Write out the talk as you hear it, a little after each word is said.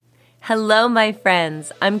Hello, my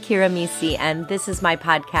friends. I'm Kira Misi, and this is my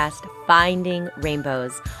podcast, Finding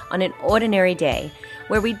Rainbows on an Ordinary Day,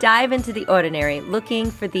 where we dive into the ordinary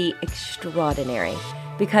looking for the extraordinary.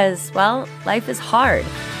 Because, well, life is hard,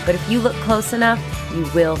 but if you look close enough, you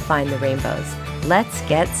will find the rainbows. Let's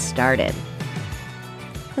get started.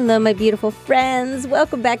 Hello, my beautiful friends.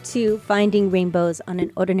 Welcome back to Finding Rainbows on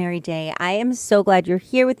an Ordinary Day. I am so glad you're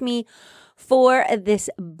here with me for this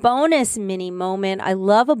bonus mini moment. I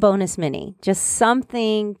love a bonus mini, just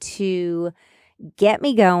something to get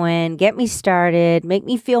me going, get me started, make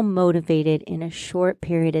me feel motivated in a short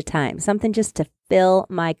period of time, something just to fill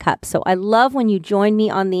my cup. So I love when you join me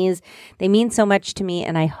on these. They mean so much to me,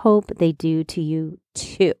 and I hope they do to you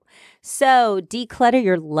too. So declutter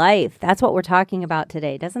your life. That's what we're talking about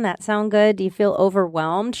today. Doesn't that sound good? Do you feel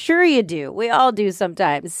overwhelmed? Sure you do. We all do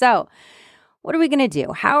sometimes. So what are we going to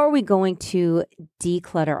do? How are we going to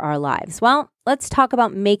declutter our lives? Well, let's talk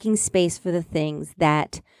about making space for the things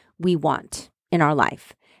that we want in our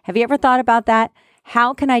life. Have you ever thought about that?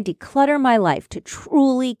 How can I declutter my life to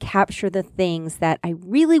truly capture the things that I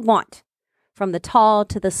really want, from the tall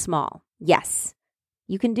to the small? Yes,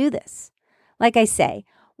 you can do this. Like I say,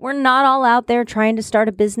 we're not all out there trying to start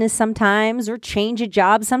a business sometimes or change a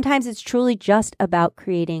job. Sometimes it's truly just about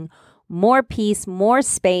creating more peace, more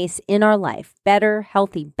space in our life, better,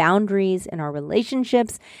 healthy boundaries in our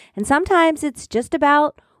relationships. And sometimes it's just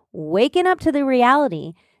about waking up to the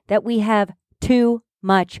reality that we have too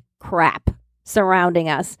much crap surrounding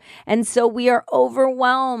us. And so we are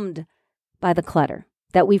overwhelmed by the clutter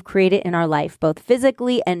that we've created in our life, both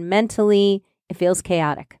physically and mentally. It feels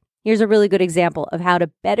chaotic. Here's a really good example of how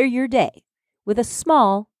to better your day with a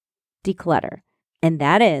small declutter. And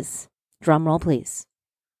that is, drum roll please,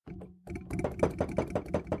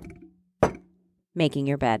 making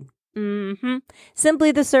your bed.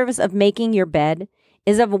 Simply the service of making your bed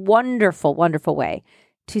is a wonderful, wonderful way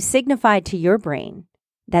to signify to your brain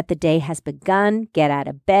that the day has begun. Get out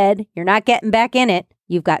of bed. You're not getting back in it.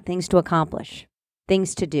 You've got things to accomplish,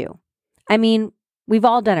 things to do. I mean, we've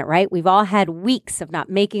all done it, right? We've all had weeks of not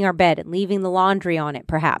making our bed and leaving the laundry on it,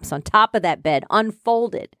 perhaps on top of that bed,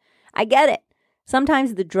 unfolded. I get it.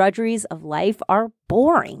 Sometimes the drudgeries of life are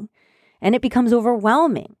boring and it becomes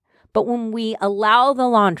overwhelming. But when we allow the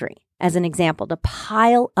laundry, as an example, to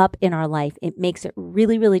pile up in our life, it makes it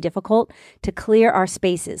really, really difficult to clear our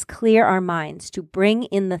spaces, clear our minds, to bring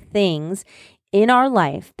in the things in our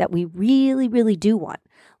life that we really, really do want.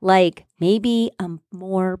 Like maybe a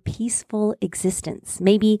more peaceful existence.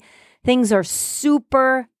 Maybe things are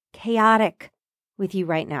super chaotic with you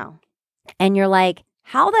right now. And you're like,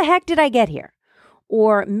 how the heck did I get here?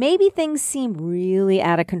 Or maybe things seem really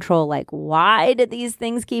out of control. Like, why did these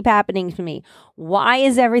things keep happening to me? Why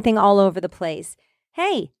is everything all over the place?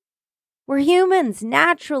 Hey, we're humans.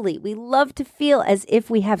 Naturally, we love to feel as if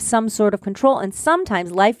we have some sort of control. And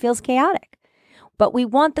sometimes life feels chaotic. But we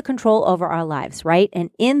want the control over our lives, right?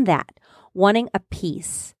 And in that, wanting a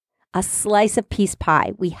piece, a slice of peace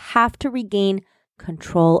pie, we have to regain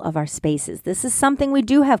control of our spaces. This is something we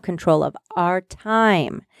do have control of, our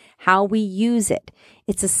time, how we use it.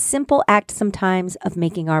 It's a simple act sometimes of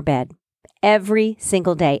making our bed every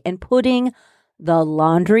single day and putting the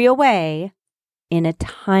laundry away in a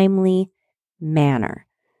timely manner.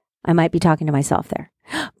 I might be talking to myself there,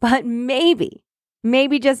 but maybe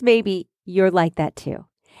just maybe you're like that too.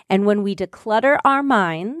 And when we declutter our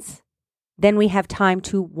minds, then we have time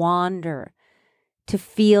to wander, to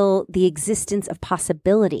feel the existence of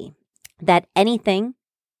possibility, that anything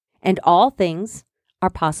and all things are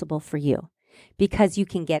possible for you, because you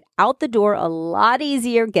can get out the door a lot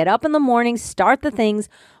easier, get up in the morning, start the things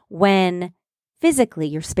when physically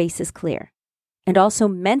your space is clear. And also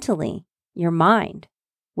mentally, your mind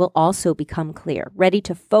will also become clear, ready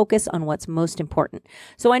to focus on what's most important.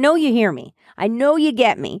 So I know you hear me. I know you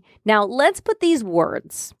get me. Now let's put these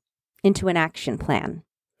words into an action plan.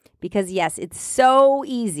 Because yes, it's so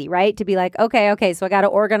easy, right? To be like, okay, so I got to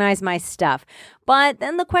organize my stuff. But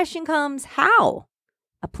then the question comes, how?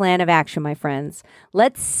 A plan of action, my friends.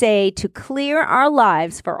 Let's say to clear our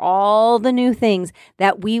lives for all the new things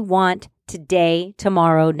that we want today,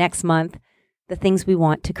 tomorrow, next month, the things we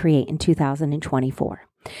want to create in 2024.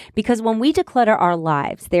 Because when we declutter our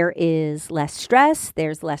lives, there is less stress,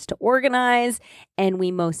 there's less to organize, and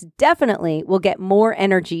we most definitely will get more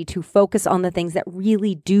energy to focus on the things that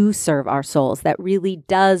really do serve our souls, that really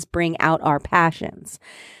does bring out our passions,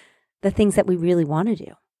 the things that we really want to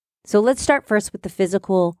do. So let's start first with the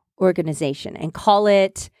physical organization and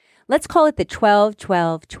let's call it the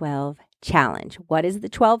 12-12-12 challenge. What is the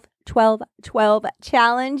 12-12-12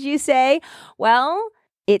 challenge, you say? Well,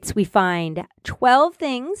 We find 12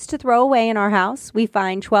 things to throw away in our house. We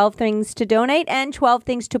find 12 things to donate and 12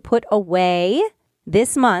 things to put away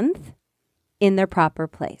this month in their proper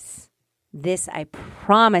place. This, I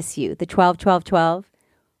promise you, the 12-12-12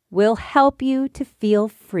 will help you to feel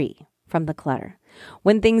free from the clutter.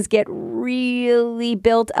 When things get really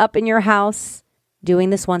built up in your house, doing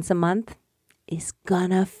this once a month is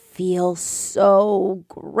gonna feel so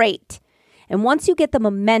great. And once you get the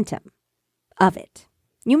momentum of it,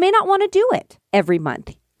 you may not want to do it every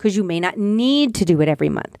month because you may not need to do it every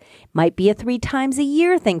month. It might be a 3 times a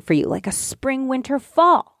year thing for you, like a spring, winter,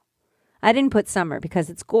 fall. I didn't put summer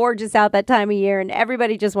because it's gorgeous out that time of year and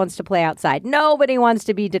everybody just wants to play outside. Nobody wants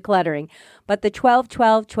to be decluttering. But the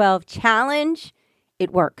 12-12-12 challenge,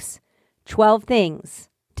 it works. 12 things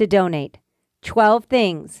to donate, 12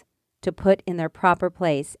 things to put in their proper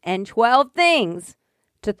place, and 12 things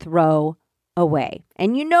to throw away.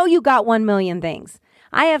 And you know you got 1 million things.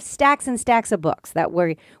 I have stacks and stacks of books that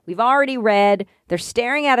we've already read. They're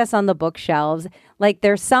staring at us on the bookshelves like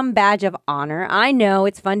there's some badge of honor. I know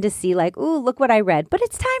it's fun to see like, ooh, look what I read. But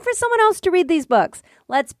it's time for someone else to read these books.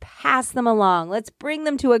 Let's pass them along. Let's bring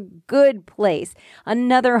them to a good place,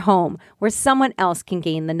 another home where someone else can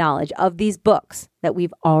gain the knowledge of these books that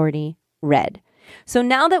we've already read. So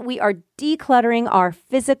now that we are decluttering our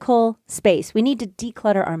physical space, we need to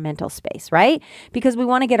declutter our mental space, right? Because we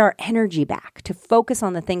want to get our energy back to focus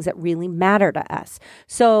on the things that really matter to us.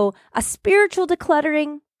 So a spiritual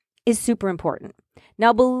decluttering is super important.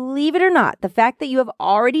 Now, believe it or not, the fact that you have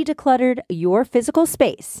already decluttered your physical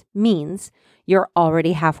space means you're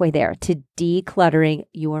already halfway there to decluttering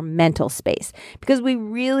your mental space, because we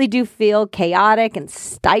really do feel chaotic and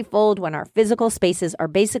stifled when our physical spaces are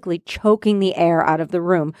basically choking the air out of the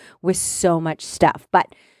room with so much stuff.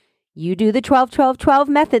 But you do the 12-12-12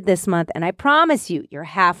 method this month, and I promise you, you're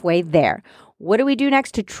halfway there. What do we do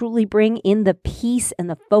next to truly bring in the peace and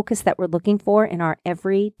the focus that we're looking for in our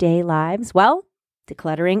everyday lives? Well,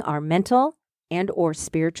 decluttering our mental and or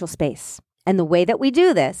spiritual space. And the way that we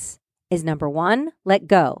do this is number 1, let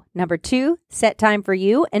go. Number 2, set time for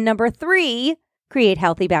you. And number 3, create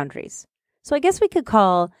healthy boundaries. So I guess we could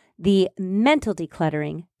call the mental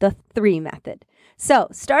decluttering the 3 method. So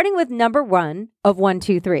starting with number 1 of 1,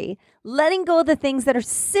 2, 3, letting go of the things that are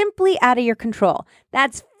simply out of your control.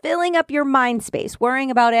 That's filling up your mind space,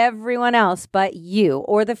 worrying about everyone else but you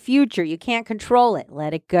or the future. You can't control it.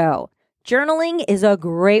 Let it go. Journaling is a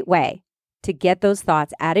great way to get those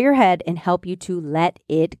thoughts out of your head and help you to let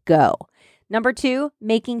it go. Number 2,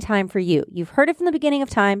 making time for you. You've heard it from the beginning of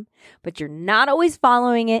time, but you're not always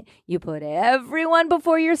following it. You put everyone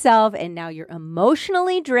before yourself, and now you're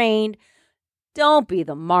emotionally drained. Don't be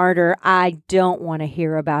the martyr. I don't want to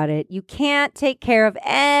hear about it. You can't take care of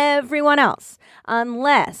everyone else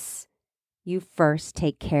unless you first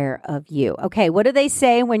take care of you. Okay, what do they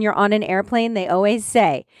say when you're on an airplane? They always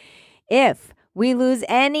say, if we lose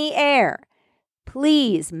any air,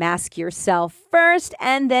 please mask yourself first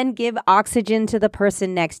and then give oxygen to the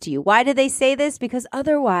person next to you. Why do they say this? Because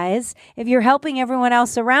otherwise, if you're helping everyone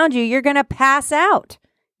else around you, you're going to pass out.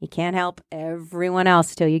 You can't help everyone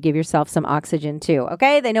else till you give yourself some oxygen too.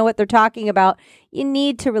 Okay? They know what they're talking about. You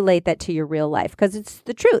need to relate that to your real life because it's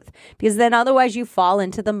the truth. Because then otherwise you fall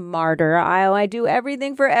into the martyr. I do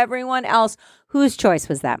everything for everyone else. Whose choice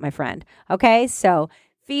was that, my friend? Okay? So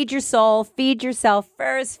feed your soul, feed yourself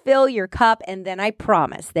first, fill your cup, and then I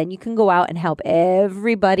promise, then you can go out and help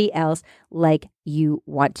everybody else like you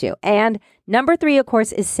want to. And number 3, of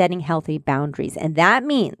course, is setting healthy boundaries. And that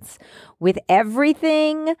means with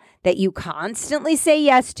everything that you constantly say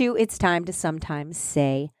yes to, it's time to sometimes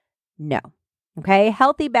say no. Okay?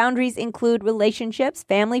 Healthy boundaries include relationships,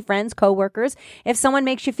 family, friends, coworkers. If someone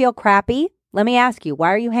makes you feel crappy, let me ask you,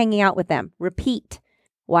 why are you hanging out with them? Repeat.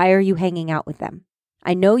 Why are you hanging out with them?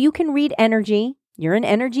 I know you can read energy. You're an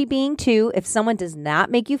energy being too. If someone does not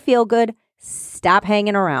make you feel good, stop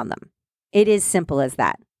hanging around them. It is simple as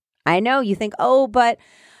that. I know you think, oh, but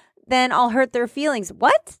then I'll hurt their feelings.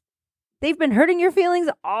 What? They've been hurting your feelings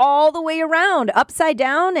all the way around, upside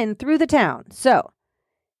down and through the town. So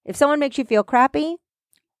if someone makes you feel crappy,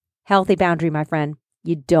 healthy boundary, my friend.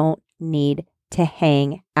 You don't need to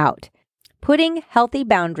hang out. Putting healthy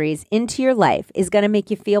boundaries into your life is going to make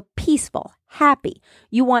you feel peaceful, happy.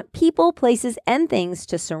 You want people, places, and things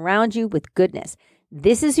to surround you with goodness.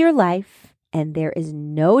 This is your life, and there is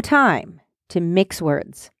no time to mix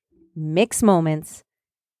words, mix moments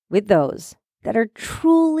with those that are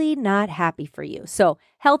truly not happy for you. So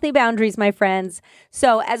healthy boundaries, my friends.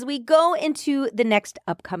 So as we go into the next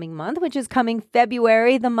upcoming month, which is coming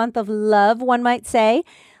February, the month of love, one might say,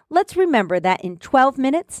 let's remember that in 12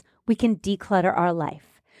 minutes, we can declutter our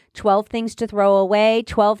life. 12 things to throw away,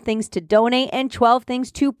 12 things to donate, and 12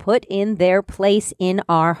 things to put in their place in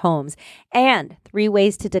our homes. And 3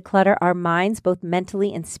 ways to declutter our minds, both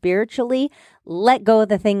mentally and spiritually. Let go of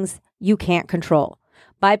the things you can't control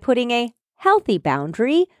by putting a healthy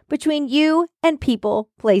boundary between you and people,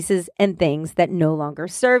 places, and things that no longer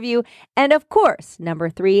serve you. And of course, number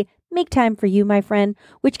 3, make time for you, my friend,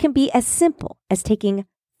 which can be as simple as taking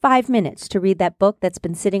 5 minutes to read that book that's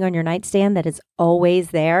been sitting on your nightstand that is always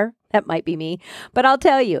there. That might be me. But I'll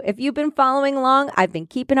tell you, if you've been following along, I've been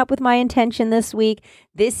keeping up with my intention this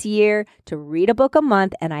year, to read a book a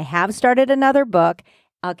month, and I have started another book.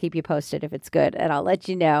 I'll keep you posted if it's good, and I'll let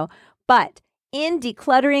you know. But in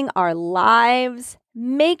decluttering our lives,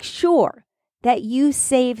 make sure that you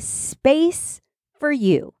save space for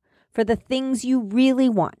you, for the things you really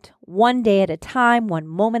want, one day at a time, one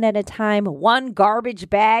moment at a time, one garbage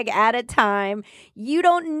bag at a time. You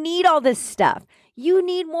don't need all this stuff. You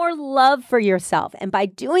need more love for yourself. And by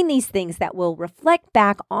doing these things that will reflect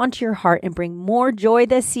back onto your heart and bring more joy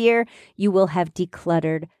this year, you will have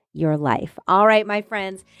decluttered your life. All right, my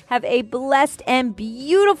friends, have a blessed and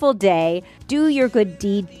beautiful day. Do your good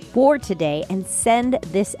deed for today and send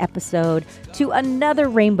this episode to another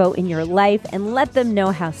rainbow in your life and let them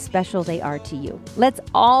know how special they are to you. Let's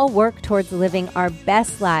all work towards living our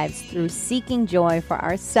best lives through seeking joy for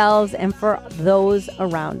ourselves and for those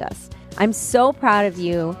around us. I'm so proud of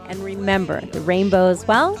you. And remember, the rainbows,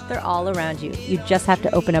 well, they're all around you. You just have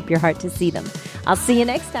to open up your heart to see them. I'll see you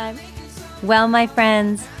next time. Well, my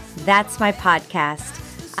friends, that's my podcast.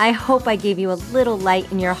 I hope I gave you a little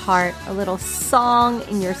light in your heart, a little song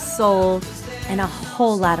in your soul, and a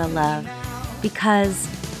whole lot of love, because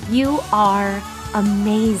you are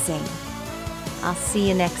amazing. I'll see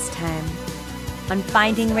you next time on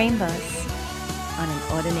Finding Rainbows on an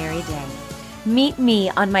Ordinary Day. Meet me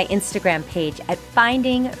on my Instagram page at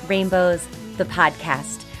Finding Rainbows, the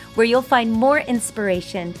podcast, where you'll find more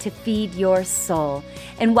inspiration to feed your soul.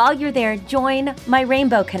 And while you're there, join my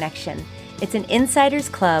Rainbow Connection. It's an insiders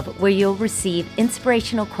club where you'll receive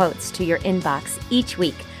inspirational quotes to your inbox each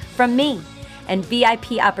week from me, and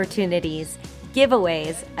VIP opportunities,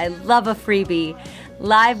 giveaways, I love a freebie,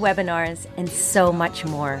 live webinars, and so much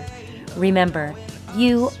more. Remember,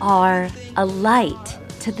 you are a light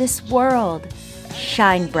to this world.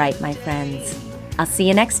 Shine bright, my friends. I'll see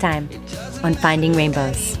you next time on Finding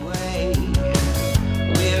Rainbows. We're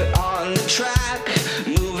on the track,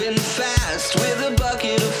 moving fast with a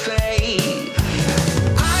bucket of